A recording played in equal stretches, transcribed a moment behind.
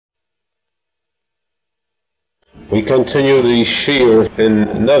We continue the Shir in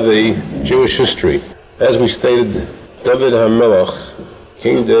Navi, Jewish history. As we stated, David HaMelech,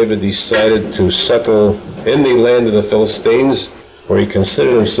 King David, decided to settle in the land of the Philistines, where he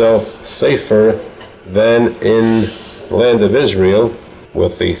considered himself safer than in the land of Israel,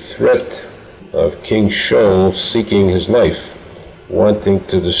 with the threat of King Shaul seeking his life, wanting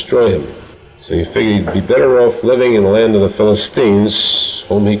to destroy him. So he figured he'd be better off living in the land of the Philistines,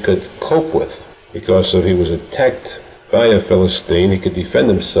 whom he could cope with, because if he was attacked by a Philistine, he could defend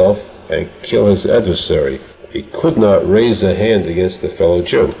himself and kill his adversary. He could not raise a hand against a fellow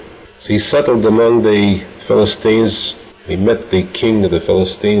Jew. So he settled among the Philistines. He met the king of the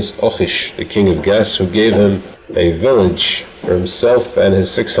Philistines, Achish, the king of Gath, who gave him a village for himself and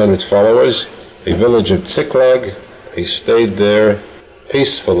his 600 followers, a village of Ziklag. He stayed there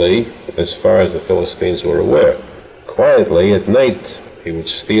peacefully, as far as the Philistines were aware. Quietly at night, he would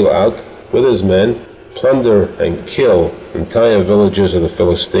steal out with his men, plunder and kill entire villages of the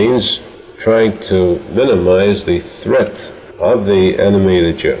Philistines, trying to minimize the threat of the enemy of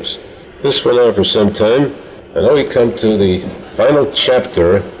the Jews. This went on for some time, and now we come to the final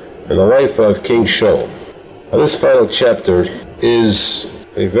chapter in the life of King Shaul. Now, this final chapter is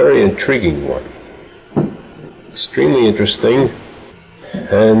a very intriguing one, extremely interesting,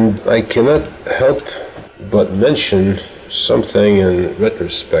 and I cannot help but mention something in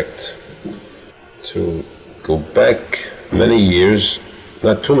retrospect. To go back many years,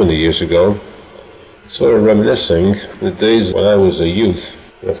 not too many years ago, sort of reminiscing the days when I was a youth.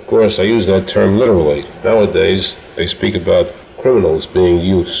 And of course, I use that term literally. Nowadays, they speak about criminals being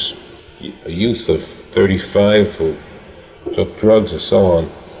youths. A youth of 35 who took drugs and so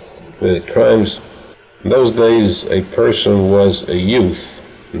on, committed crimes. In those days, a person was a youth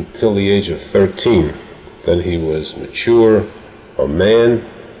until the age of 13. Then he was mature, a man,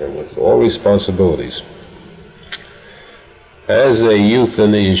 and with all responsibilities. As a youth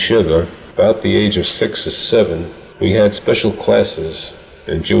in the yeshiva, about the age of 6 or 7, we had special classes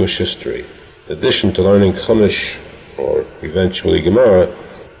in Jewish history. In addition to learning Chumash, or eventually Gemara,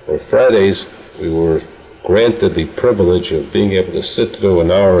 on Fridays we were granted the privilege of being able to sit through an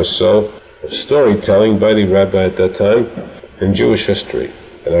hour or so of storytelling by the rabbi at that time in Jewish history.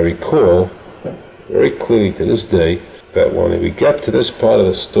 And I recall very clearly to this day that when we got to this part of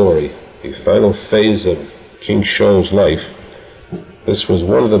the story, the final phase of King Shaul's life, this was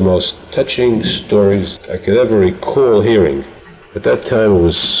one of the most touching stories I could ever recall hearing. At that time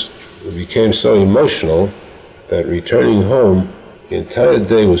it became so emotional that returning home, the entire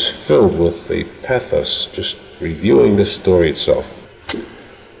day was filled with the pathos, just reviewing the story itself.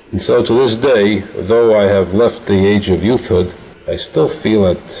 And so to this day, though I have left the age of youthhood, I still feel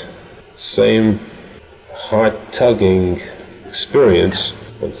that same heart-tugging experience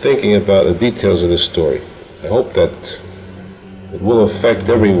when thinking about the details of this story. I hope that it will affect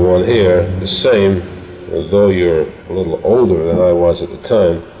everyone here the same, although you're a little older than I was at the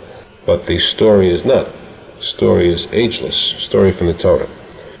time, but the story is not. The story is ageless, a story from the Torah.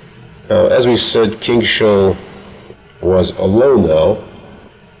 Now, as we said, King Shaul was alone now.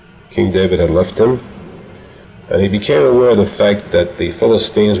 King David had left him, and he became aware of the fact that the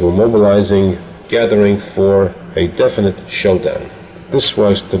Philistines were mobilizing, gathering for a definite showdown. This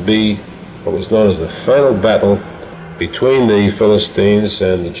was to be what was known as the final battle between the Philistines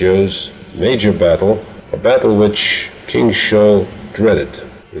and the Jews, major battle, a battle which King Shaul dreaded,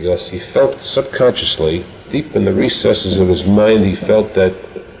 because he felt subconsciously, deep in the recesses of his mind, he felt that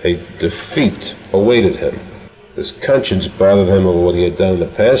a defeat awaited him. His conscience bothered him over what he had done in the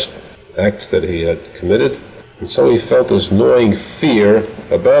past, acts that he had committed, and so he felt this gnawing fear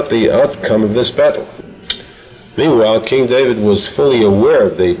about the outcome of this battle. Meanwhile, King David was fully aware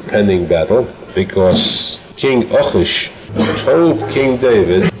of the pending battle, because King Achish told King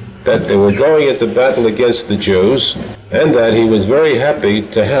David that they were going into battle against the Jews, and that he was very happy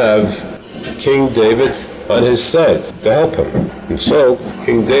to have King David on his side to help him. And so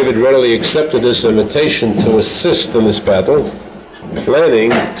King David readily accepted this invitation to assist in this battle, planning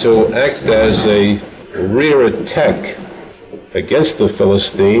to act as a rear attack against the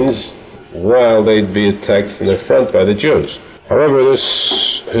Philistines while they'd be attacked from the front by the Jews. However,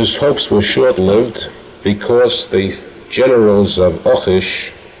 his hopes were short-lived, because the generals of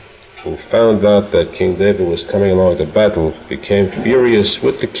Achish, who found out that King David was coming along to battle, became furious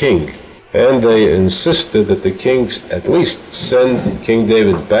with the king, and they insisted that the king at least send King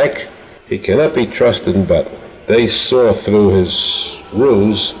David back. He cannot be trusted in battle. They saw through his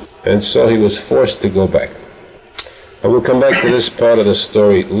ruse, and so he was forced to go back. I will come back to this part of the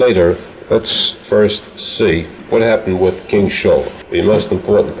story later. Let's first see what happened with King Shaul, the most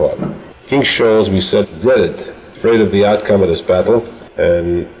important part. King Shaul, as we said, dreaded, afraid of the outcome of this battle,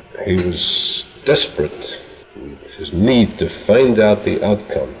 and he was desperate with his need to find out the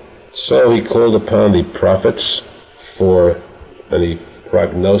outcome. So he called upon the prophets for any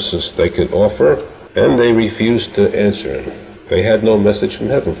prognosis they could offer, and they refused to answer him. They had no message from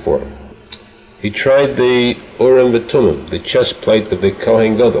heaven for him. He tried the Urim V'Tumim, the chest plate of the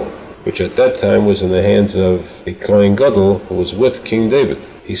Kohen Gadol, which at that time was in the hands of the Kohen Gadol who was with King David.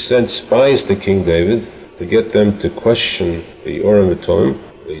 He sent spies to King David to get them to question the Urim V'Tumim,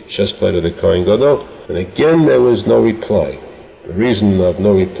 the chest plate of the Kohen Gadol, and again there was no reply. The reason of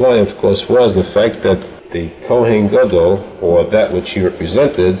no reply, of course, was the fact that the Kohen Gadol, or that which he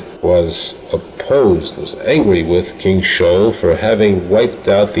represented, was opposed, was angry with King Shaul for having wiped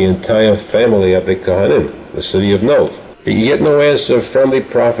out the entire family of the Kohanim, the city of Nov. He get no answer from the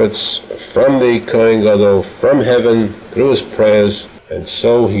prophets, from the Kohen Gadol, from heaven, through his prayers, and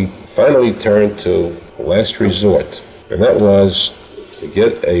so he finally turned to last resort, and that was to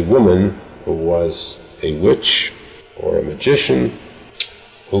get a woman who was a witch or a magician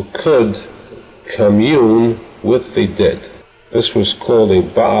who could commune with the dead. This was called a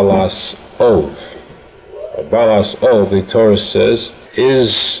Baalas Ov. A Baalas Ov, the Torah says,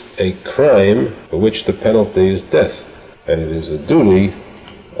 is a crime for which the penalty is death. And it is the duty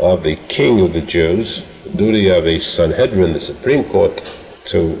of the king of the Jews, the duty of a Sanhedrin, the Supreme Court,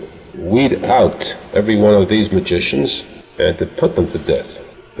 to weed out every one of these magicians and to put them to death.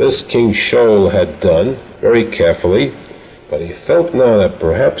 This King Shaul had done very carefully, but he felt now that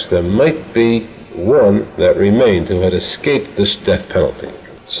perhaps there might be one that remained who had escaped this death penalty.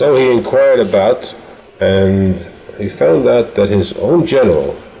 So he inquired about, and he found out that his own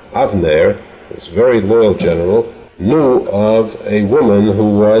general, Avner, his very loyal general, knew of a woman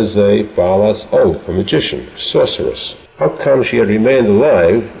who was a Baalas Ov, a magician, sorceress. How come she had remained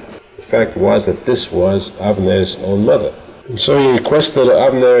alive? The fact was that this was Avner's own mother. And so he requested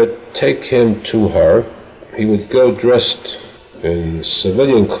Avner take him to her. He would go dressed in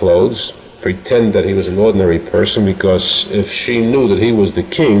civilian clothes, pretend that he was an ordinary person, because if she knew that he was the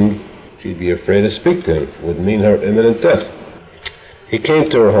king, she'd be afraid to speak to him. It would mean her imminent death. He came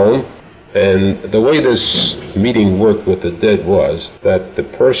to her home, and the way this meeting worked with the dead was that the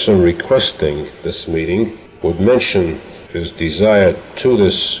person requesting this meeting would mention his desire to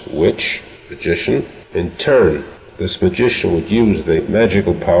this witch, magician. In turn, this magician would use the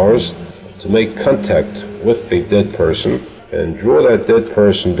magical powers to make contact with the dead person and draw that dead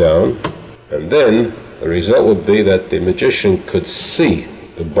person down, and then the result would be that the magician could see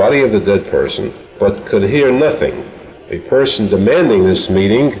the body of the dead person but could hear nothing. A person demanding this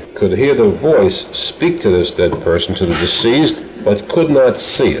meeting could hear the voice speak to this dead person, to the deceased, but could not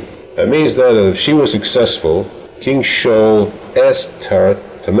see it. That means that if she was successful, King Shaul asked her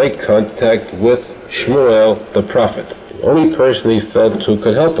to make contact with Shmuel the prophet, the only person he felt who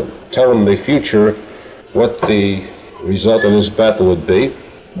could help him, tell him the future, what the result of this battle would be.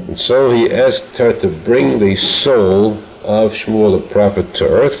 And so he asked her to bring the soul of Shmuel the prophet to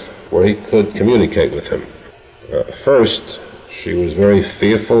earth, where he could communicate with him. First, she was very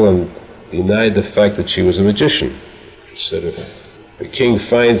fearful and denied the fact that she was a magician. She said, if the king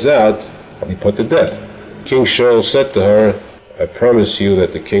finds out, I'll be put to death. King Shaul said to her, I promise you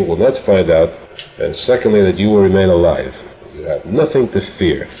that the king will not find out, and secondly, that you will remain alive. You have nothing to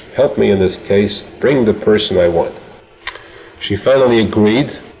fear. Help me in this case. Bring the person I want. She finally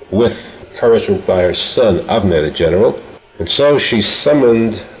agreed, with encouragement by her son, Avner the general, and so she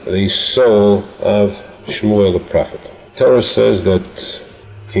summoned the soul of Shmuel the prophet. Torah says that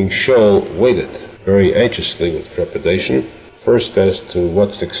King Shaul waited very anxiously with trepidation, first as to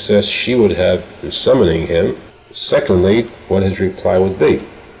what success she would have in summoning him, secondly, what his reply would be.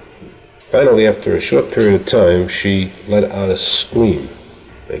 Finally, after a short period of time, she let out a scream.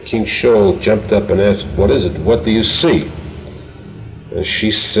 And King Shaul jumped up and asked, what is it? What do you see? And she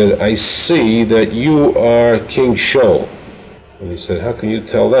said, I see that you are King Shaul. And he said, how can you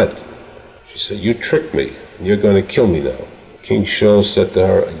tell that? She said, you tricked me, and you're going to kill me now. King Shaul said to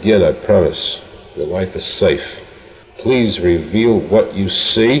her, again, I promise, your life is safe. Please reveal what you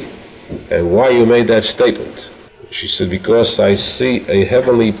see and why you made that statement. She said, because I see a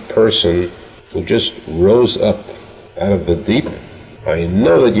heavenly person who just rose up out of the deep. I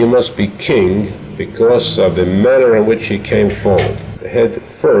know that you must be king because of the manner in which he came forward. The head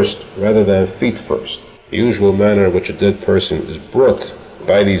first rather than feet first. The usual manner in which a dead person is brought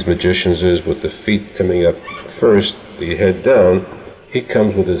by these magicians is with the feet coming up first, the head down. He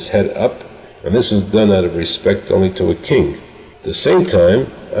comes with his head up, and this is done out of respect only to a king. At the same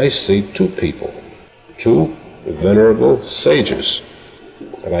time, I see two people, two venerable sages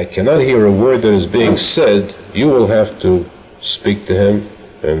but I cannot hear a word that is being said. You will have to speak to him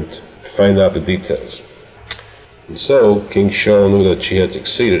and find out the details. And so King Shaul knew that she had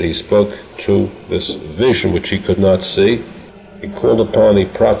succeeded. He spoke to this vision which he could not see. He called upon the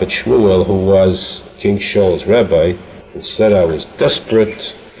prophet Shmuel, who was King Shaul's rabbi, and said, I was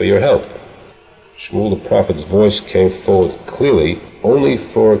desperate for your help. Shmuel the prophet's voice came forward clearly, only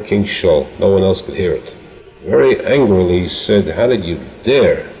for King Shaul. No one else could hear it. Very angrily he said, how did you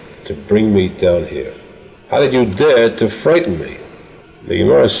dare to bring me down here? How did you dare to frighten me? The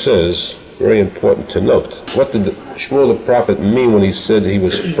Gemara says, very important to note, what did Shmuel the prophet mean when he said he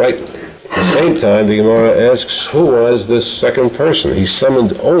was frightened? At the same time, the Gemara asks, who was this second person? He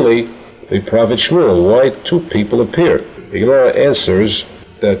summoned only the prophet Shmuel. Why two people appeared? The Gemara answers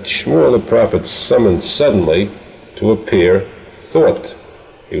that Shmuel the prophet summoned suddenly to appear thought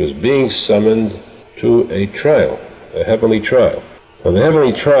he was being summoned to a trial, a heavenly trial. Now the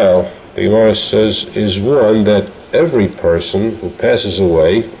heavenly trial, the Gemara says, is one that every person who passes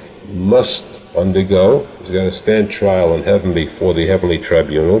away must undergo. He's got to stand trial in heaven before the heavenly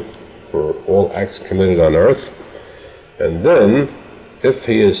tribunal for all acts committed on earth. And then, if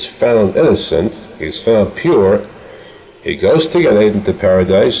he is found innocent, he is found pure, he goes to Gan Eden, to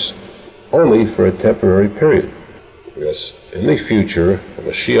paradise, only for a temporary period. Because in the future, when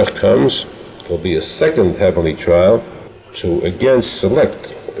Mashiach comes, there will be a second heavenly trial to again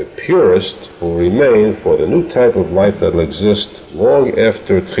select the purest who will remain for the new type of life that will exist long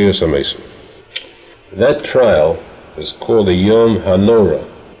after Tchias HaMesim. That trial is called a Yom HaNorah,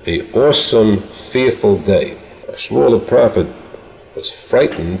 the awesome, fearful day. Shmuel the prophet was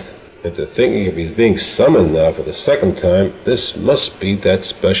frightened into thinking if he's being summoned now for the second time, this must be that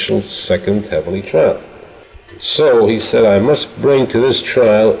special second heavenly trial. So he said, I must bring to this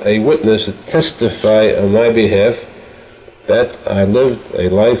trial a witness to testify on my behalf that I lived a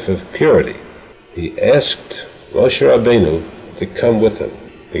life of purity. He asked Moshe Rabbeinu to come with him.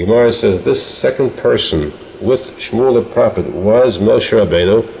 The Gemara says this second person with Shmuel the prophet was Moshe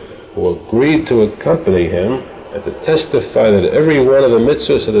Rabbeinu, who agreed to accompany him and to testify that every one of the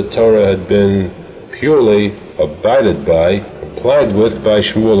mitzvahs of the Torah had been purely abided by, complied with by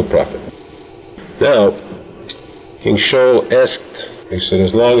Shmuel the prophet. Now, King Shaul asked, he said,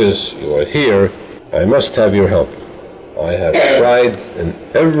 as long as you are here, I must have your help. I have tried in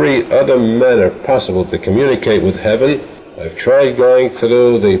every other manner possible to communicate with heaven. I've tried going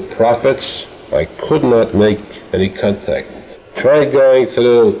through the prophets. I could not make any contact. Tried going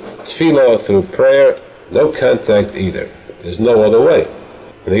through tefillah, through prayer, no contact either. There's no other way.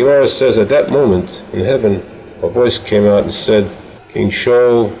 And the Gemara says at that moment in heaven, a voice came out and said, King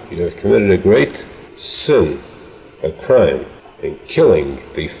Shaul, you have committed a great sin, a crime, in killing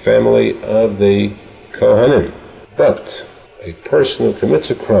the family of the Kohanim. But a person who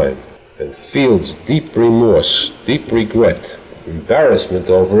commits a crime and feels deep remorse, deep regret, embarrassment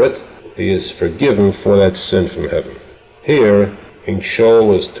over it, he is forgiven for that sin from heaven. Here, King Shaul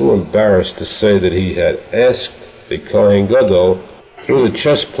was too embarrassed to say that he had asked the Kohen Gadol through the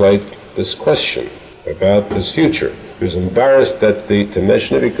chest plate this question about his future. He was embarrassed that to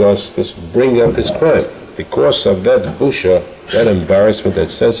mention it because this would bring up his crime. Because of that busha, that embarrassment, that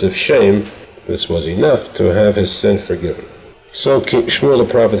sense of shame, this was enough to have his sin forgiven. So King Shmuel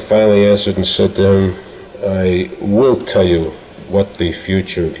the prophet finally answered and said to him, I will tell you what the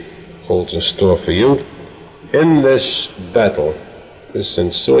future holds in store for you. In this battle, this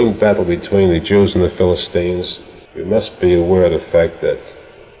ensuing battle between the Jews and the Philistines, you must be aware of the fact that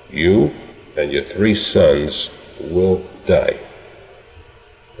you and your 3 sons will die.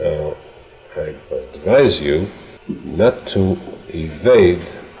 Now, I advise you not to evade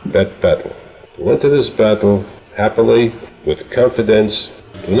that battle. Go into this battle happily, with confidence.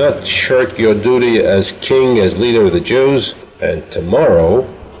 Do not shirk your duty as king, as leader of the Jews, and tomorrow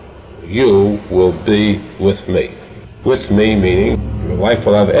you will be with me. With me meaning your life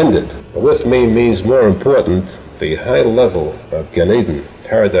will have ended. But with me means, more important, the high level of Gan Eden,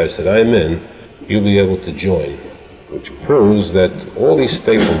 paradise that I'm in, you'll be able to join. Which proves that all these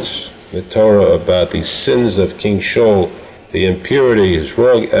statements in the Torah about the sins of King Shaul, the impurity, his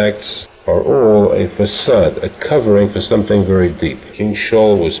wrong acts, are all a facade, a covering for something very deep. King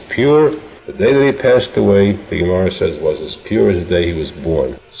Shaul was pure. The day that he passed away, the Gemara says, was as pure as the day he was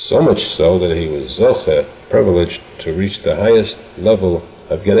born. So much so that he was zocheh, privileged to reach the highest level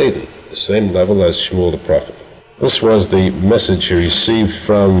of Gan Eden, the same level as Shmuel the prophet. This was the message he received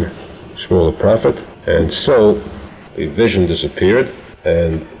from Shmuel the prophet, and so the vision disappeared,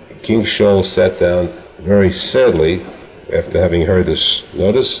 and King Shaul sat down very sadly after having heard this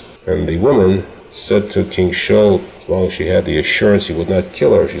notice. And the woman said to King Shaul, long as she had the assurance he would not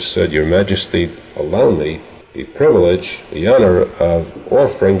kill her, she said, "Your Majesty, allow me the privilege, the honor of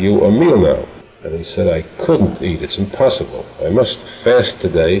offering you a meal now." And he said, "I couldn't eat. It's impossible. I must fast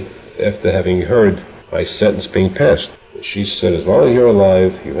today after having heard my sentence being passed." And she said, "As long as you're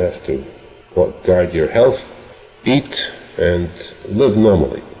alive, you have to guard your health, eat, and live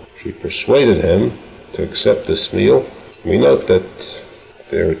normally." She persuaded him to accept this meal. We note that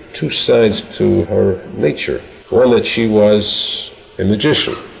there are two sides to her nature. One, that she was a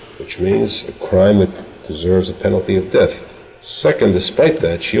magician, which means a crime that deserves a penalty of death. Second, despite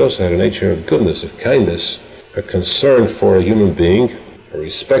that, she also had a nature of goodness, of kindness, a concern for a human being, a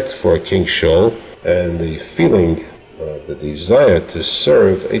respect for King Shaul, and the feeling of the desire to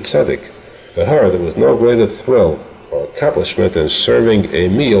serve a tzaddik. For her, there was no greater thrill or accomplishment than serving a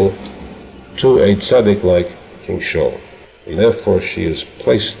meal to a tzaddik like King Shaul. And therefore she is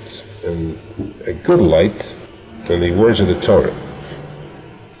placed in a good light in the words of the Torah.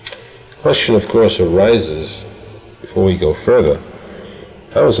 The question, of course, arises, before we go further,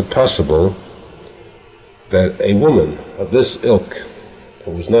 how is it possible that a woman of this ilk,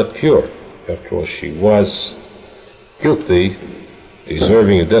 who was not pure, after all she was guilty,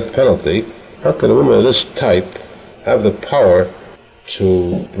 deserving a death penalty, how could a woman of this type have the power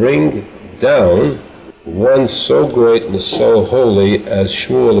to bring down one so great and so holy as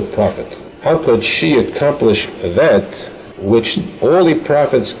Shmuel the prophet? How could she accomplish that which all the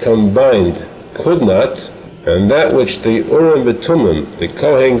prophets combined could not, and that which the Urim V'Tumim, the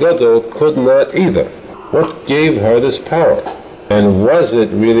Kohen Gadol, could not either? What gave her this power? And was it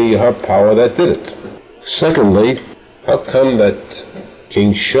really her power that did it? Secondly, how come that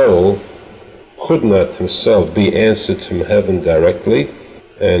King Shaul could not himself be answered from heaven directly,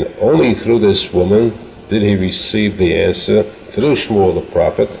 and only through this woman did he receive the answer through Shmuel the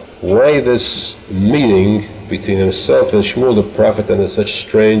prophet? Why this meeting between himself and Shmuel the prophet under such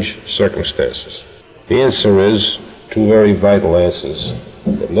strange circumstances? The answer is two very vital answers.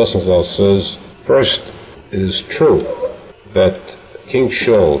 Nosson Zal says, first, it is true that King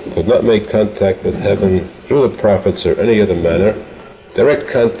Shaul could not make contact with heaven through the prophets or any other manner, direct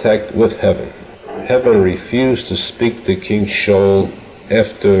contact with heaven. Heaven refused to speak to King Shaul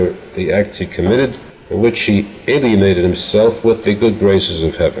after the acts he committed, in which he alienated himself with the good graces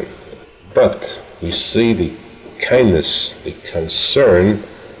of heaven. But we see the kindness, the concern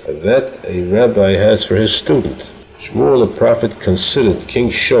that a rabbi has for his student. Shmuel the prophet considered King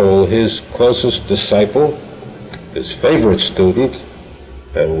Shaul his closest disciple, his favorite student,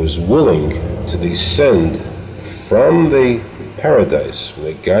 and was willing to descend from the paradise, from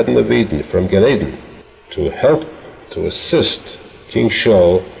the Garden of Eden, from Gan Eden, to help, to assist King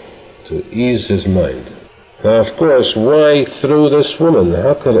Shaul to ease his mind. Now, of course, why through this woman?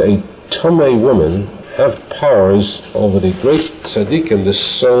 How could a Tomei woman have powers over the great tzaddikim, the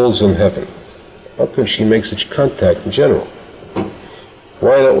souls in heaven? How could she make such contact in general?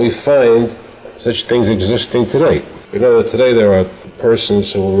 Why don't we find such things existing today? We know that today there are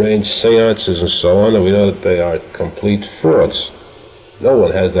persons who arrange seances and so on, and we know that they are complete frauds. No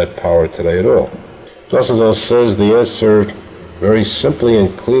one has that power today at all. Nosson Zal says the answer very simply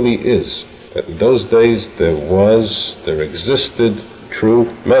and clearly is that in those days there existed true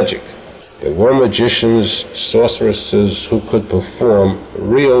magic. There were magicians, sorceresses who could perform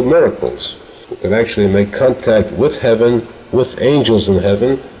real miracles, who could actually make contact with heaven, with angels in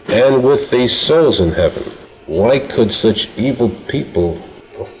heaven, and with the souls in heaven. Why could such evil people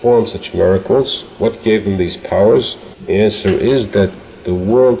perform such miracles? What gave them these powers? The answer is that the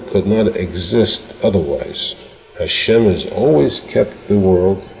world could not exist otherwise. Hashem has always kept the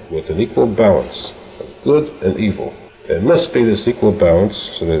world with an equal balance of good and evil. There must be this equal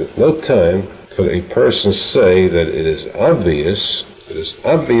balance, so that at no time could a person say that it is obvious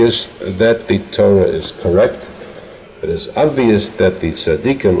that the Torah is correct, it is obvious that the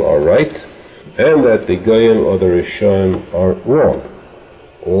tzaddikim are right, and that the goyim or the rishonim are wrong,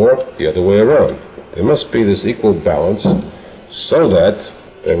 or the other way around. There must be this equal balance, so that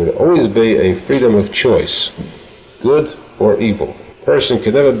there would always be a freedom of choice, good or evil. A person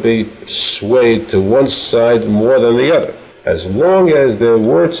can never be swayed to one side more than the other. As long as there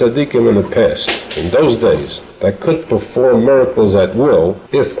were tzaddikim in the past, in those days, that could perform miracles at will,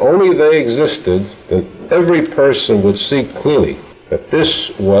 if only they existed, then every person would see clearly that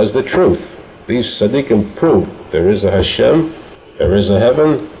this was the truth. These tzaddikim prove there is a Hashem, there is a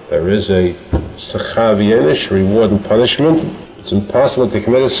heaven, there is a sechar v'yenish, reward and punishment. It's impossible to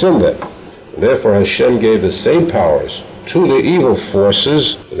commit a sin then. Therefore Hashem gave the same powers to the evil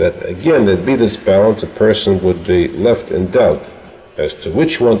forces, that again there'd be this balance. A person would be left in doubt as to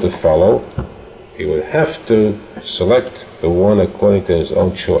which one to follow, he would have to select the one according to his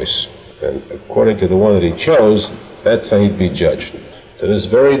own choice. And according to the one that he chose, that's how he'd be judged. To this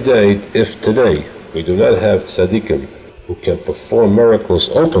very day, if today we do not have tzaddikim who can perform miracles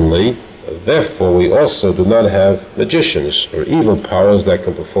openly, therefore we also do not have magicians or evil powers that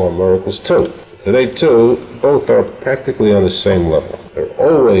can perform miracles too. Today too, both are practically on the same level. There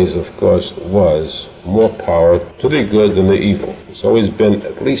always, of course, was more power to the good than the evil. There's always been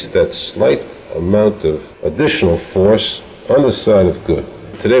at least that slight amount of additional force on the side of good.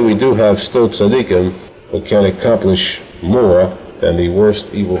 Today we do have still tzaddikim who can accomplish more than the worst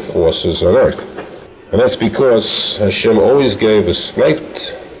evil forces on earth. And that's because Hashem always gave a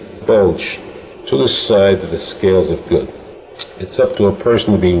slight bulge to the side of the scales of good. It's up to a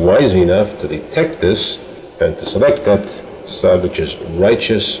person to be wise enough to detect this and to select that side which is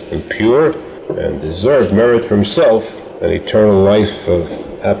righteous and pure and deserve merit for himself and eternal life of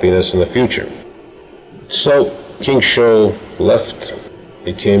happiness in the future. So King Shaul left.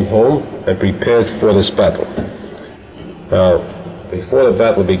 He came home and prepared for this battle. Now, before the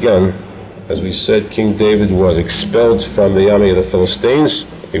battle began, as we said, King David was expelled from the army of the Philistines.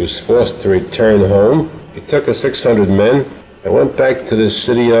 He was forced to return home. He took his 600 men and went back to the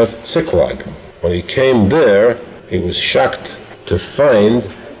city of Ziklag. When he came there, he was shocked to find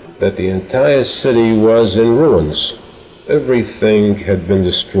that the entire city was in ruins. Everything had been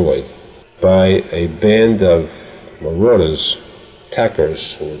destroyed by a band of marauders,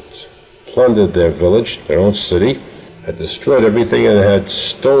 attackers, who had plundered their village, their own city, had destroyed everything and had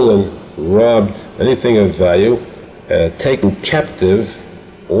stolen, robbed anything of value, and had taken captive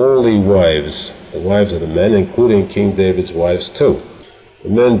all the wives of the men, including King David's wives too. The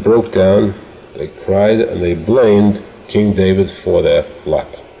men broke down, they cried, and they blamed King David for their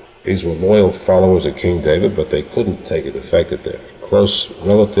lot. These were loyal followers of King David, but they couldn't take it, the fact that their close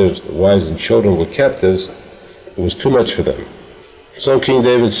relatives, the wives and children, were captives. It was too much for them. So King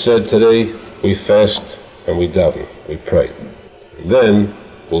David said, today we fast and we daven, we pray. And then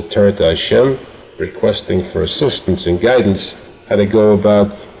we'll turn to Hashem, requesting for assistance and guidance how to go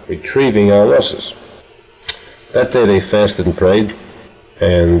about retrieving our losses. That day they fasted and prayed,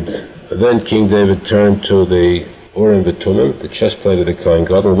 and then King David turned to the Urim V'Tumim, the chest plate of the Kohen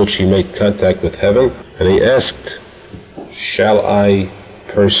Gadol, in which he made contact with heaven, and he asked, shall I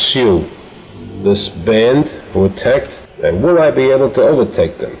pursue this band who attacked, and will I be able to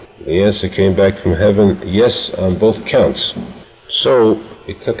overtake them? The answer came back from heaven, yes, on both counts. So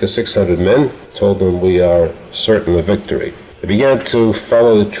he took his 600 men, told them, we are certain of victory. They began to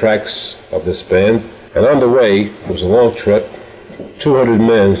follow the tracks of this band, and on the way, it was a long trip, 200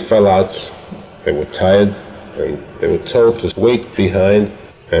 men fell out. They were tired, and they were told to wait behind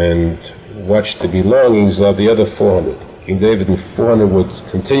and watch the belongings of the other 400. King David and 400 would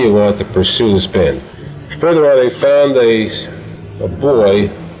continue on to pursue this band. Further on, they found a boy,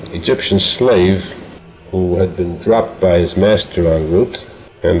 Egyptian slave, who had been dropped by his master en route,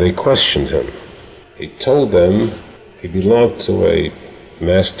 and they questioned him. He told them he belonged to a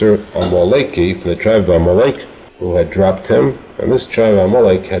master, Amaleki, from the tribe of Amalek, who had dropped him, and this tribe of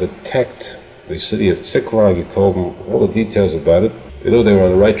Amalek had attacked the city of Ziklag. He told them all the details about it. They knew they were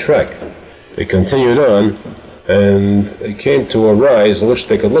on the right track. They continued on, and they came to a rise in which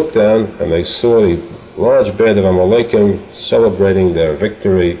they could look down, and they saw the large band of Amalekim celebrating their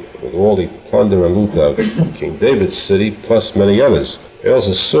victory with all the plunder and loot of King David's city, plus many others. They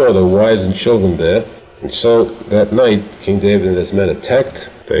also saw the wives and children there, and so that night King David and his men attacked.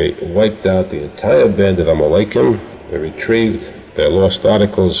 They wiped out the entire band of Amalekim. They retrieved their lost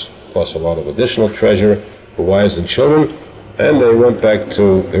articles, plus a lot of additional treasure, the wives and children, and they went back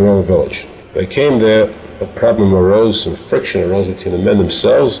to their own village. They came there, a problem arose, some friction arose between the men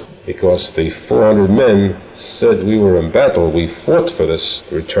themselves, because the 400 men said, we were in battle, we fought for this,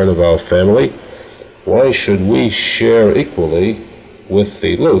 the return of our family. Why should we share equally with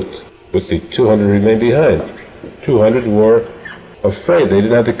the loot, with the 200 who remained behind? 200 were afraid, they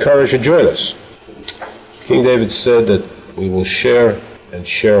didn't have the courage to join us. King David said that we will share and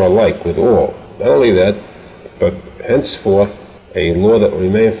share alike with all. Not only that, but henceforth a law that will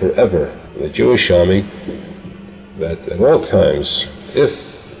remain forever in the Jewish army, that at all times, if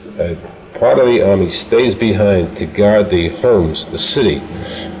a part of the army stays behind to guard the homes, the city,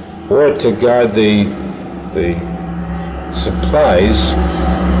 or to guard the supplies,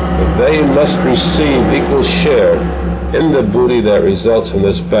 they must receive equal share in the booty that results from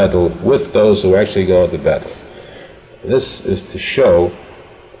this battle with those who actually go into battle. This is to show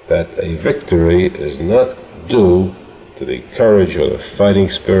that a victory is not due to the courage or the fighting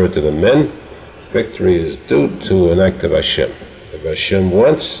spirit of the men. Victory is due to an act of Hashem. If Hashem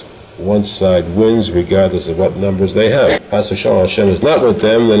wants, one side wins regardless of what numbers they have. As Hashem is not with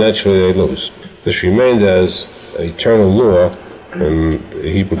them, then naturally they lose. This remained as an eternal law in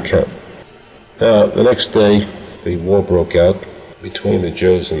the Hebrew camp. Now, the next day, the war broke out between the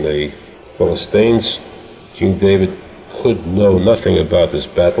Jews and the Philistines. King David could know nothing about this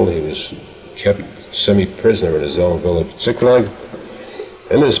battle. He was kept semi-prisoner in his own village, Ziklag.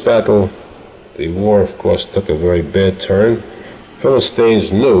 In this battle, the war, of course, took a very bad turn.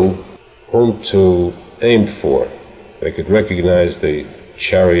 Philistines knew whom to aim for. They could recognize the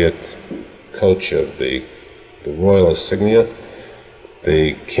chariot coach of the royal insignia,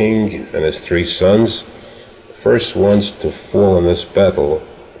 the king and his 3 sons. The first ones to fall in this battle,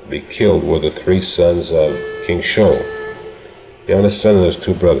 be killed, were the 3 sons of King Shaul, the youngest son and his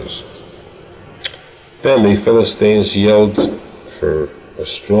 2 brothers. Then the Philistines yelled for a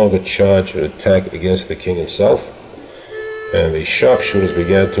stronger charge and attack against the king himself, and the sharpshooters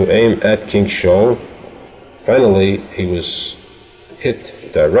began to aim at King Shaul. Finally, he was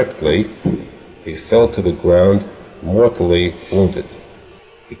hit directly. He fell to the ground, mortally wounded.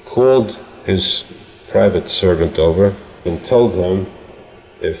 He called his private servant over and told him,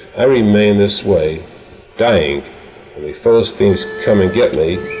 if I remain this way, dying, and the Philistines come and get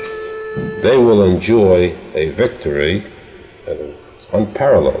me, they will enjoy a victory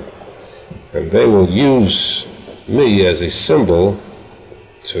unparalleled, and they will use me as a symbol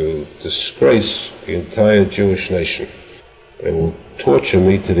to disgrace the entire Jewish nation. They will torture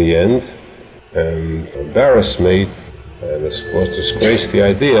me to the end and embarrass me and, of course, disgrace the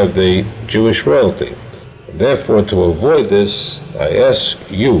idea of the Jewish royalty. And therefore, to avoid this, I ask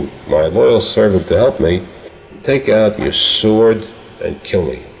you, my loyal servant, to help me. Take out your sword and kill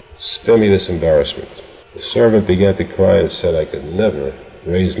me. Spare me this embarrassment. The servant began to cry and said, I could never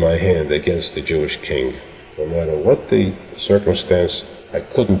raise my hand against the Jewish king. No matter what the circumstance, I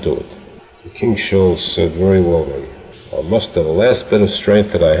couldn't do it. The King Shaul said, very well then, I'll muster the last bit of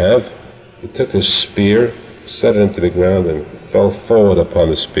strength that I have. He took his spear, set it into the ground, and fell forward upon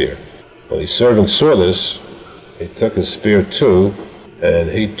the spear. When the servant saw this, he took his spear too, and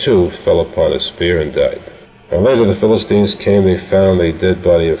he too fell upon his spear and died. Now later the Philistines came, they found the dead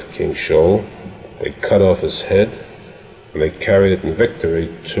body of King Shaul. They cut off his head, and they carried it in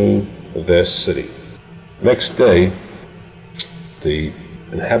victory to their city. Next day, the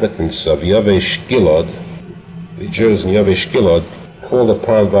inhabitants of Yavesh Gilad, the Jews in Yavesh Gilad, called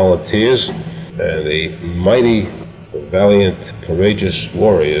upon volunteers, and the mighty, valiant, courageous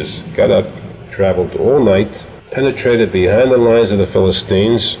warriors got up, traveled all night, penetrated behind the lines of the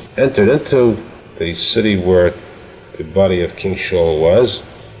Philistines, entered into the city where the body of King Shaul was.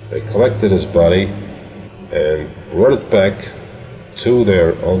 They collected his body and brought it back to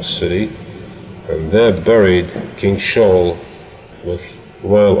their own city, and there buried King Shaul with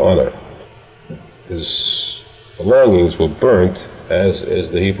royal honor. His belongings were burnt, as is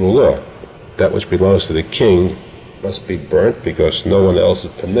the Hebrew law. That which belongs to the king must be burnt because no one else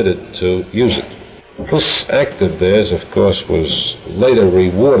is permitted to use it. This act of theirs, of course, was later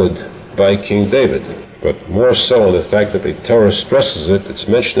rewarded by King David, but more so in the fact that the Torah stresses it. It's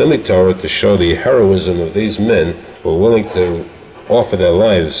mentioned in the Torah to show the heroism of these men who were willing to offer their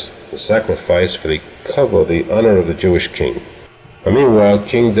lives in sacrifice for the cover of the honor of the Jewish king. And meanwhile,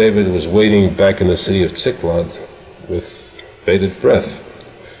 King David was waiting back in the city of Ziklag with bated breath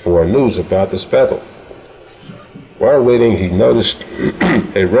for news about this battle. While waiting, he noticed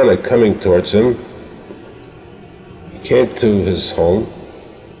a runner coming towards him. He came to his home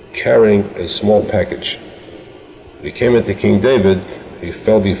carrying a small package. He came into King David. He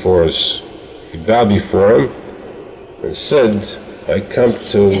bowed before him and said,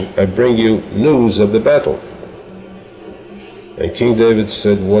 I bring you news of the battle. And King David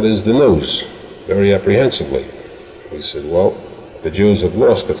said, what is the news? Very apprehensively. He said, well, the Jews have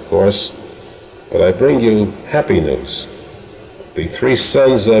lost, of course, but I bring you happy news. The 3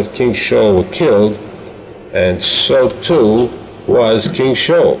 sons of King Shaul were killed, and so too was King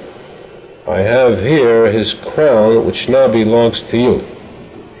Shaul. I have here his crown, which now belongs to you.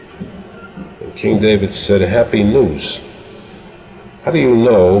 And King David said, happy news. How do you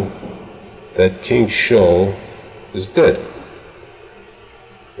know that King Shaul is dead?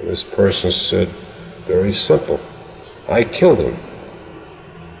 And this person said, very simple. I killed him.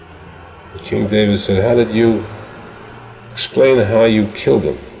 And King David said, how did you explain how you killed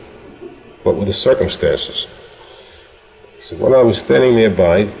him? What were the circumstances? He said, when I was standing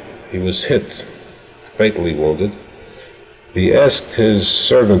nearby, he was hit, fatally wounded. He asked his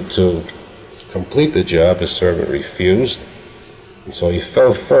servant to complete the job. His servant refused, and so he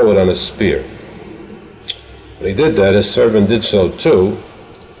fell forward on his spear. When he did that, his servant did so too.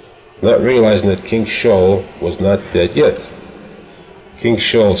 not realizing that King Shaul was not dead yet. King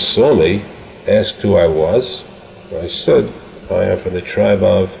Shaul saw me, asked who I was. I said, I am from the tribe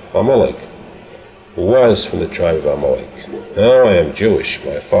of Amalek. Who was from the tribe of Amalek? No, I am Jewish.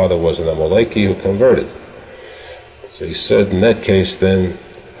 My father was an Amaleki who converted. So he said, in that case, then,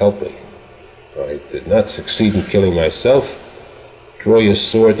 help me. I did not succeed in killing myself. Draw your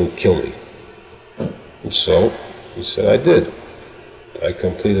sword and kill me. And so, he said, I did. I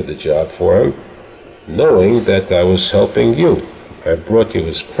completed the job for him, knowing that I was helping you. I brought you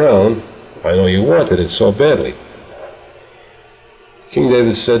his crown. I know you wanted it so badly. King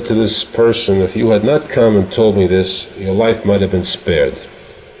David said to this person, if you had not come and told me this, your life might have been spared.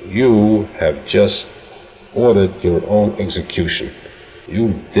 You have just ordered your own execution.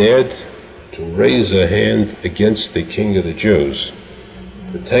 You dared to raise a hand against the King of the Jews.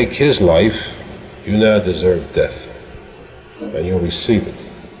 To take his life, you now deserve death. And you'll receive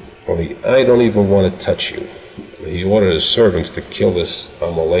it. Only I don't even want to touch you. He ordered his servants to kill this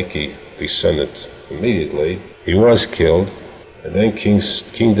Amaleki descendant immediately. He was killed. And then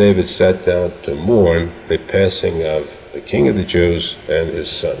King David sat down to mourn the passing of the King of the Jews and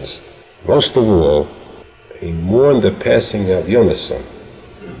his sons. Most of all, he mourned the passing of Yonasan,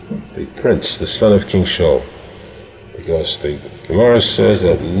 the prince, the son of King Shaul, because the Gemara says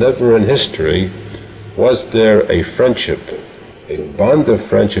that never in history was there a friendship, a bond of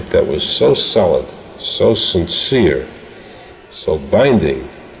friendship that was so solid, so sincere, so binding,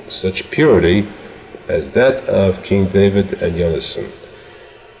 such purity, as that of King David and Yonasan.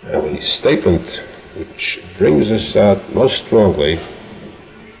 And the statement which brings us out most strongly,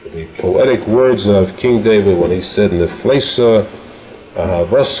 the poetic words of King David when he said, Neflesa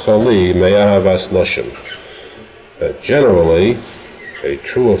ahavas chali me'ahavas noshim, that generally a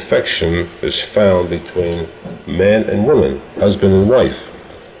true affection is found between man and woman, husband and wife.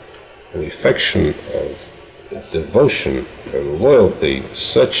 An affection of devotion and loyalty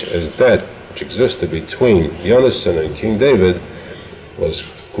such as that which existed between Yonasan and King David was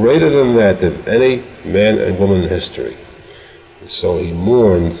greater than that of any man and woman in history. And so he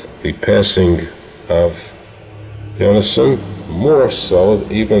mourned the passing of Yonasan more so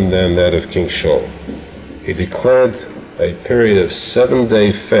even than that of King Shaul. He declared a period of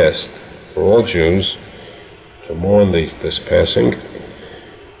 7-day fast for all Jews to mourn this passing,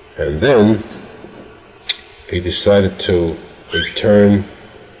 and then he decided to return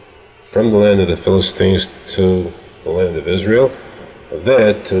from the land of the Philistines to the land of Israel,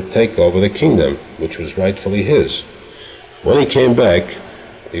 there to take over the kingdom, which was rightfully his. When he came back,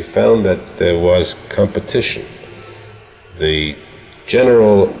 he found that there was competition. The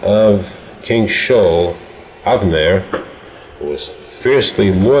general of King Shaul, Avner, who was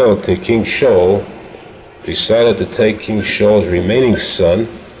fiercely loyal to King Shaul, decided to take King Shaul's remaining son,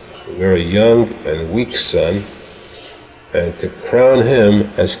 a very young and weak son, and to crown him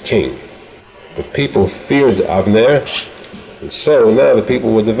as king. The people feared Avner, and so now the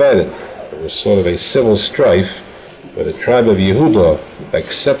people were divided. There was sort of a civil strife, where the tribe of Yehudah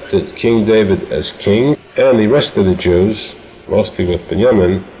accepted King David as king, and the rest of the Jews, mostly with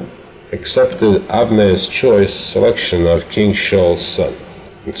Benjamin, accepted Avner's choice selection of King Shaul's son.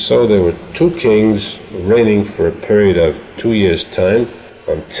 And so there were two kings reigning for a period of 2 years' time,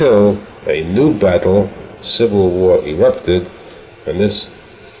 until a new battle, civil war, erupted, and this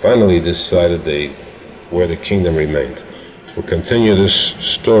finally decided where the kingdom remained. We'll continue this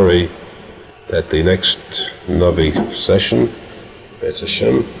story at the next Navi session. Be'ez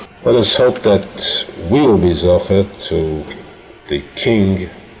Hashem. Let us hope that we will be zocher to the King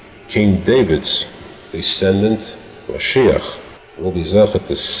David's descendant, Mashiach. We'll be zocher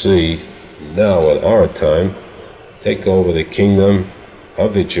to see now in our time take over the kingdom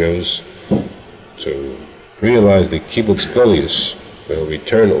of the Jews, to realize the kibbutz golius, will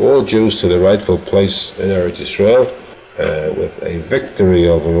return all Jews to their rightful place in Eretz Yisrael, with a victory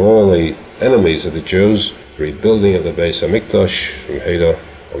over all the enemies of the Jews, rebuilding of the Beis HaMikdash, from Heda,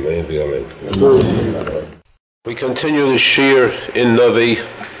 Amen v'Amen. We continue the Shir in Navi,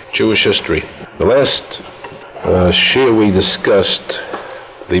 Jewish history. The last Shir we discussed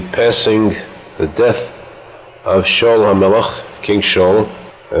the death of Shaul HaMelech, King Shaul,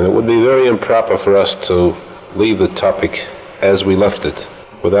 and it would be very improper for us to leave the topic as we left it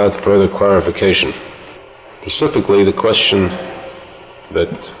without further clarification. Specifically, the question that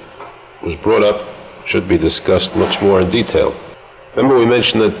was brought up should be discussed much more in detail. Remember we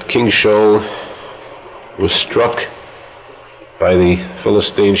mentioned that King Shaul was struck by the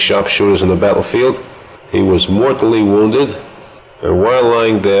Philistine sharpshooters in the battlefield. He was mortally wounded, and while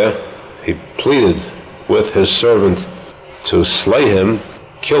lying there, he pleaded with his servant to slay him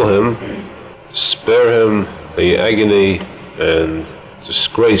kill him, spare him the agony and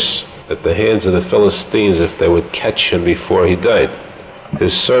disgrace at the hands of the Philistines if they would catch him before he died.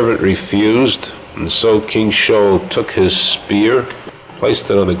 His servant refused, and so King Shaul took his spear, placed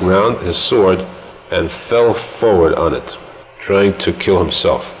it on the ground, his sword, and fell forward on it, trying to kill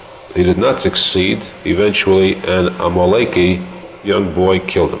himself. He did not succeed. Eventually, an Amaleki young boy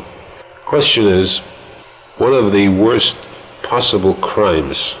killed him. Question is, one of the worst possible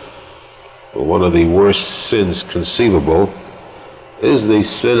crimes, or one of the worst sins conceivable, is the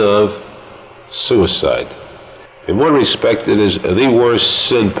sin of suicide. In one respect, it is the worst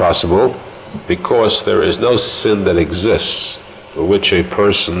sin possible because there is no sin that exists for which a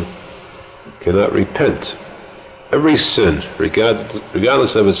person cannot repent. Every sin,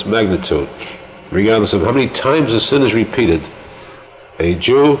 regardless of its magnitude, regardless of how many times a sin is repeated, a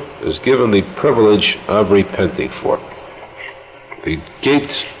Jew is given the privilege of repenting for it. The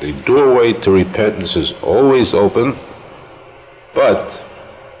gate, the doorway to repentance is always open, but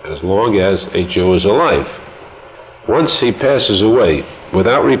as long as a Jew is alive. Once he passes away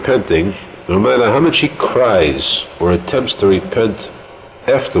without repenting, no matter how much he cries or attempts to repent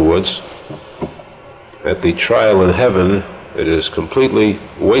afterwards, at the trial in heaven, it is completely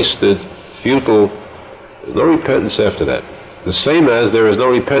wasted, futile. There's no repentance after that. The same as there is no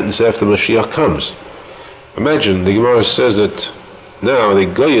repentance after Mashiach comes. Imagine, the Gemara says that now the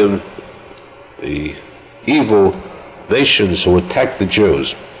Goyim, the evil nations who attack the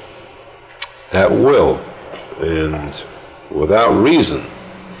Jews at will and without reason,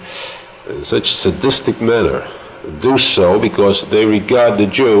 in such sadistic manner, do so because they regard the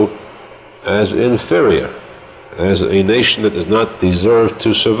Jew as inferior, as a nation that does not deserve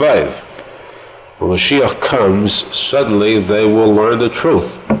to survive. When Mashiach comes, suddenly they will learn the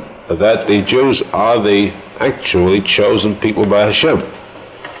truth, that the Jews are the actually chosen people by Hashem.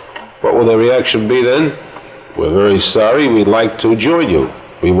 What will their reaction be then? We're very sorry, we'd like to join you.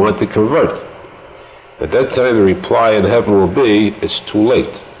 We want to convert. At that time the reply in heaven will be, it's too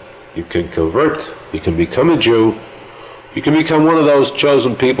late. You can convert, you can become a Jew, you can become one of those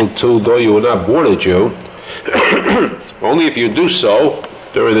chosen people too, though you were not born a Jew. Only if you do so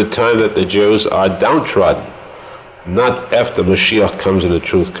during the time that the Jews are downtrodden, not after Mashiach comes and the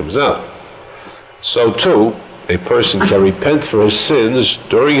truth comes out. So too, a person can repent for his sins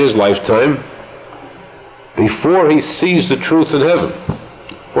during his lifetime before he sees the truth in heaven.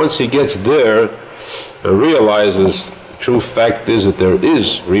 Once he gets there and realizes the true fact is that there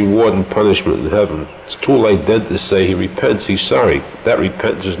is reward and punishment in heaven, it's too late then to say he repents, he's sorry. That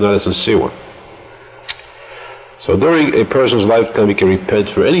repentance is not a sincere one. So during a person's lifetime he can repent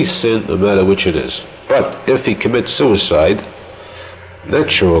for any sin, no matter which it is. But if he commits suicide,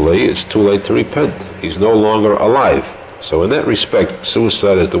 naturally it's too late to repent. He's no longer alive. So in that respect,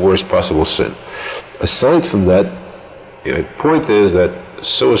 suicide is the worst possible sin. Aside from that, the point is that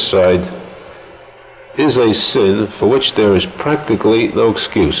suicide is a sin for which there is practically no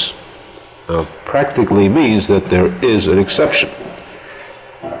excuse. Now, practically means that there is an exception.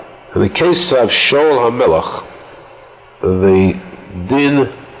 In the case of Shaul HaMelech, the din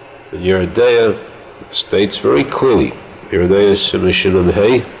in Yeridea states very clearly, Yeridea Simishin and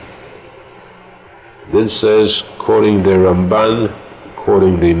Hay, then says, quoting the Ramban,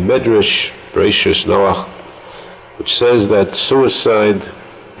 quoting the Medrash, Bereshis Noach, which says that suicide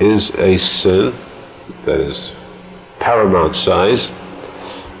is a sin that is paramount size,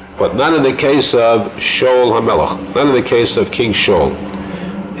 but not in the case of Shaul HaMelech, not in the case of King Shaul.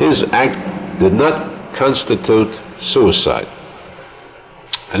 His act did not constitute suicide.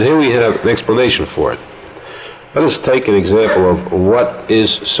 And here we have an explanation for it. Let us take an example of what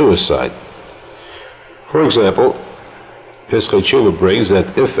is suicide. For example, Piskei Tshuva brings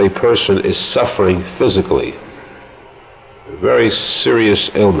that if a person is suffering physically, a very serious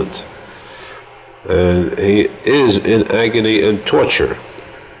ailment, and he is in agony and torture,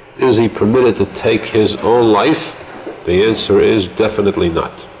 is he permitted to take his own life? The answer is definitely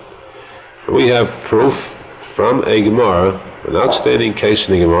not. We have proof from a Gemara, an outstanding case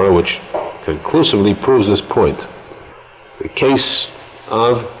in the Gemara, which conclusively proves this point. The case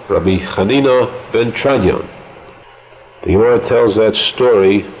of Rabbi Hanina ben Tradion. The Gemara tells that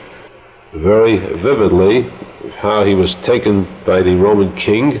story very vividly of how he was taken by the Roman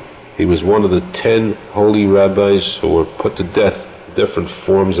king. He was one of the 10 holy rabbis who were put to death in different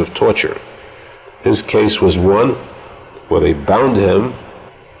forms of torture. His case was one where they bound him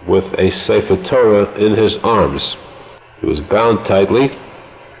with a Sefer Torah in his arms. He was bound tightly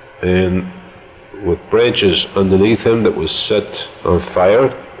and with branches underneath him that was set on fire.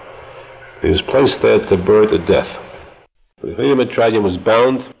 He was placed there to burn to death. The Metradian was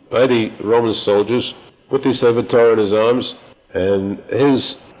bound by the Roman soldiers with the Sefer Torah in his arms, and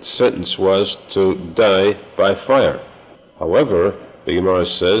his sentence was to die by fire. However, the Gemara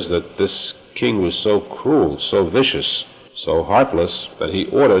says that this king was so cruel, so vicious, so heartless, that he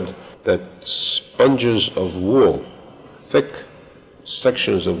ordered that sponges of wool, thick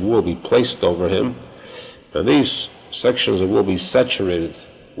sections of wool, be placed over him, and these sections of wool be saturated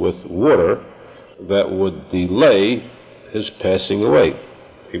with water that would delay his passing away.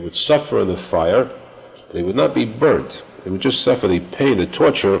 He would suffer in the fire, but he would not be burnt. He would just suffer the pain, the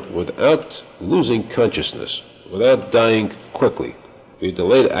torture, without losing consciousness, without dying quickly. Be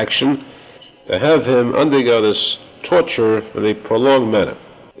delayed action to have him undergo this torture in a prolonged manner.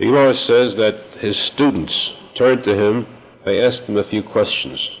 The Gemara says that his students turned to him. They asked him a few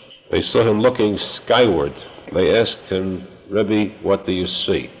questions. They saw him looking skyward. They asked him, "Rebbe, what do you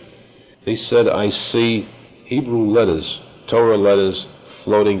see?" He said, "I see Hebrew letters, Torah letters,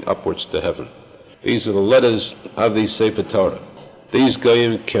 floating upwards to heaven. These are the letters of the Sefer Torah. These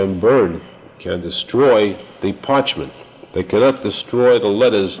Goyim can burn, can destroy the parchment. They cannot destroy the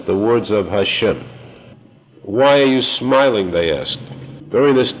letters, the words of Hashem." "Why are you smiling?" they asked.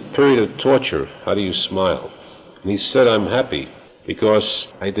 "During this period of torture, how do you smile?" And he said, "I'm happy because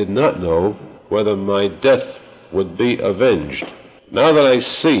I did not know whether my death would be avenged. Now that I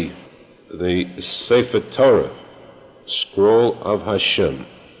see the Sefer Torah, scroll of Hashem,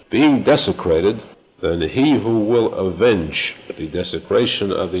 being desecrated, then he who will avenge the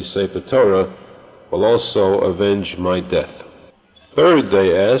desecration of the Sefer Torah will also avenge my death." Third,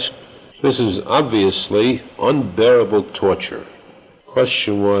 they asked, this is obviously unbearable torture.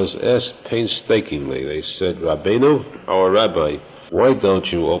 Question was asked painstakingly. They said, "Rabbeinu, our rabbi, why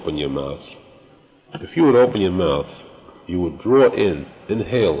don't you open your mouth? If you would open your mouth, you would draw in,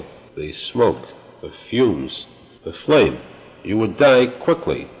 inhale the smoke, the fumes, the flame. You would die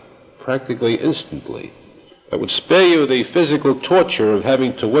quickly, practically instantly. That would spare you the physical torture of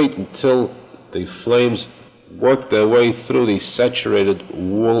having to wait until the flames work their way through the saturated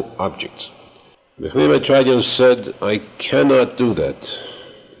wool objects." The Metradian said, "I cannot do that,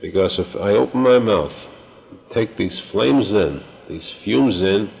 because if I open my mouth, take these flames in, these fumes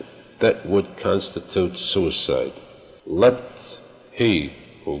in, that would constitute suicide. Let he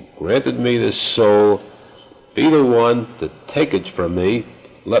who granted me this soul be the one to take it from me.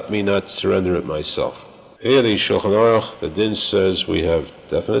 Let me not surrender it myself." Here the Shulchan Aruch, the Din, says we have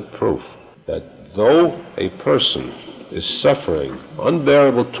definite proof that though a person is suffering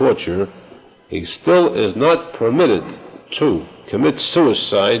unbearable torture, he still is not permitted to commit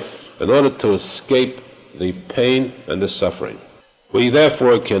suicide in order to escape the pain and the suffering. We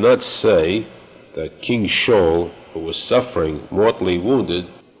therefore cannot say that King Shaul, who was suffering, mortally wounded,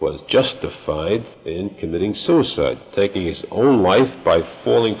 was justified in committing suicide, taking his own life by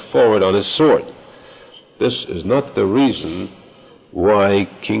falling forward on his sword. This is not the reason why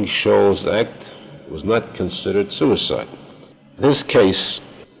King Shaul's act was not considered suicide. In this case,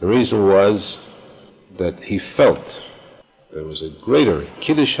 the reason was that he felt there was a greater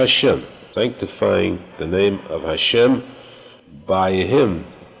Kiddush Hashem, sanctifying the name of Hashem, by him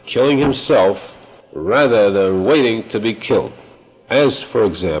killing himself rather than waiting to be killed. As, for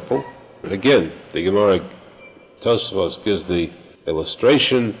example, again, the Gemara Tosfos gives the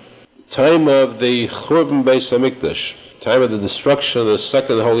illustration, time of the Churban Beis HaMikdash, time of the destruction of the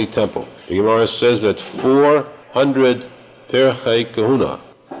second holy temple. The Gemara says that 400 Pirchei Kahuna,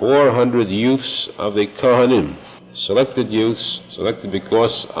 400 youths of the Kohanim, selected youths, selected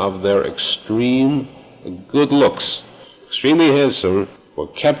because of their extreme good looks, extremely handsome, were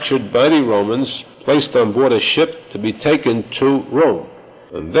captured by the Romans, placed on board a ship to be taken to Rome,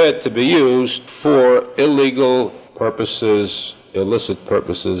 and there to be used for illegal purposes, illicit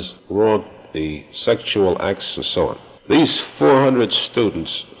purposes, wrong, the sexual acts and so on. These 400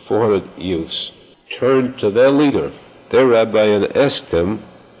 students, 400 youths, turned to their leader, their rabbi, and asked him,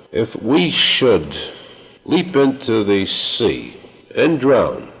 if we should leap into the sea and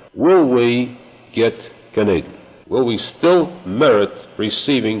drown, will we get Gan Eden? Will we still merit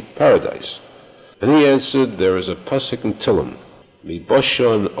receiving paradise? And he answered, there is a pasuk in Tehillim, Mi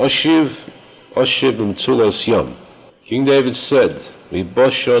boshon oshiv, oshiv umtzulos yam. King David said, Mi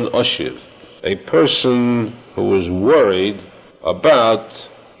boshon oshiv, a person who is worried about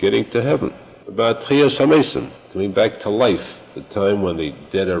getting to heaven, about Tchiyas HaMesim, coming back to life, the time when the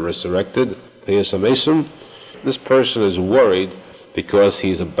dead are resurrected, Tchiyas HaMesim. This person is worried because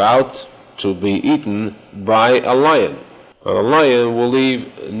he's about to be eaten by a lion. And a lion will leave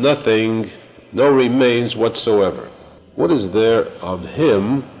nothing, no remains whatsoever. What is there of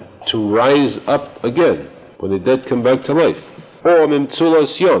him to rise up again? when the dead come back to life. Or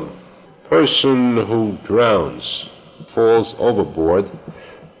Mimtzulas Yom, person who drowns, falls overboard,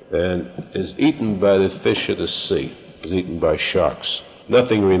 and is eaten by the fish of the sea, is eaten by sharks.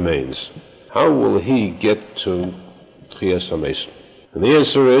 Nothing remains. How will he get to Tchias HaMesim? And the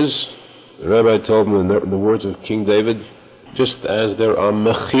answer is, the Rabbi told him in the words of King David, just as there are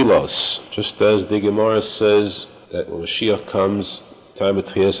mechilos, just as the Gemara says that when Mashiach comes, time of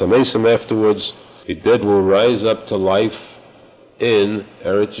Tchias HaMesim afterwards, the dead will rise up to life in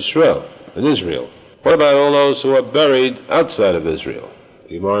Eretz Yisrael, in Israel. What about all those who are buried outside of Israel?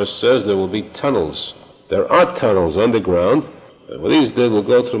 The Gemara says there will be tunnels. There are tunnels underground, and when these dead will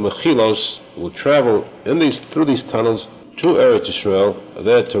go through mechilos, will travel through these tunnels to Eretz Yisrael,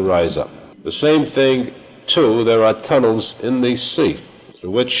 there to rise up. The same thing, too, there are tunnels in the sea,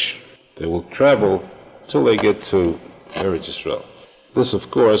 through which they will travel till they get to Eretz Yisrael. This, of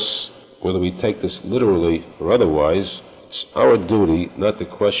course, whether we take this literally or otherwise, it's our duty not to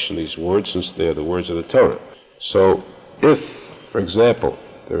question these words, since they are the words of the Torah. So, if, for example,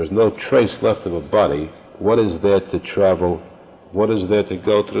 there is no trace left of a body, what is there to travel? What is there to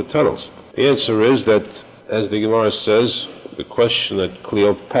go through the tunnels? The answer is that, as the Gemara says, the question that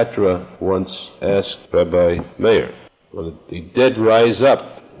Cleopatra once asked Rabbi Meir, when the dead rise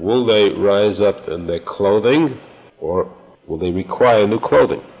up, will they rise up in their clothing, or will they require new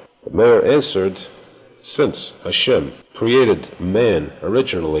clothing? The Meir answered, since Hashem created man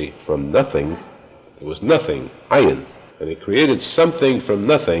originally from nothing, there was nothing, ayin, and he created something from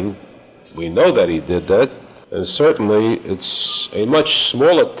nothing. We know that he did that, and certainly it's a much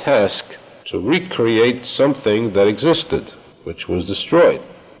smaller task to recreate something that existed, which was destroyed.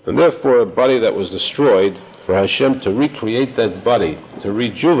 And therefore a body that was destroyed, for Hashem to recreate that body, to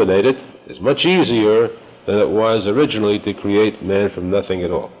rejuvenate it, is much easier than it was originally to create man from nothing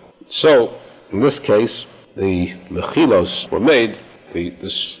at all. So, in this case, the mechilos were made.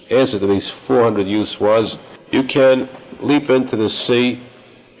 This answer to these 400 youths was, you can leap into the sea,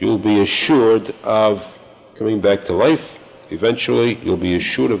 you'll be assured of coming back to life. Eventually, you'll be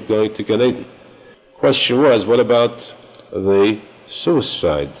assured of going to Gan Eden. Question was, what about the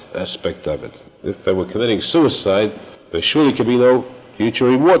suicide aspect of it? If they were committing suicide, there surely could be no future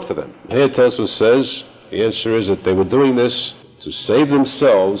reward for them. Here Tosfos says, the answer is that they were doing this to save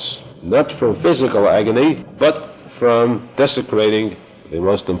themselves, not from physical agony, but from desecrating the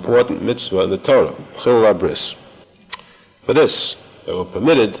most important mitzvah in the Torah, Chilul HaBris. For this, they were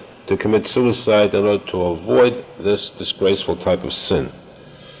permitted to commit suicide in order to avoid this disgraceful type of sin.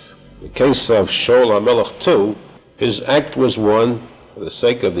 In the case of Shaul HaMelech too, his act was one for the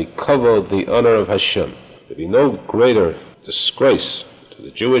sake of the kavod, the honor of Hashem. There be no greater disgrace to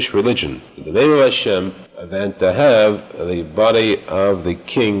the Jewish religion in the name of Hashem than to have the body of the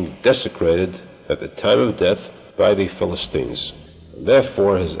king desecrated at the time of death by the Philistines. And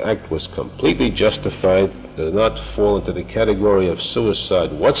therefore his act was completely justified, did not fall into the category of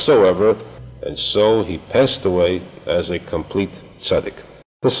suicide whatsoever, and so he passed away as a complete tzaddik.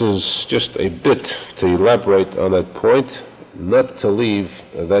 This is just a bit to elaborate on that point, not to leave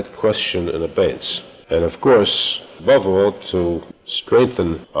that question in abeyance. And of course, above all, to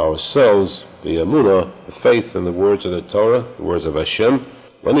strengthen ourselves, the emunah, the faith in the words of the Torah, the words of Hashem.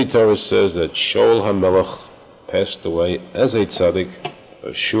 When the Torah says that Shaul HaMelech passed away as a tzaddik,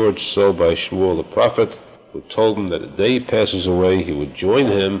 assured so by Shmuel the prophet, who told him that the day he passes away, he would join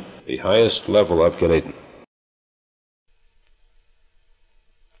him the highest level of Gan Eden.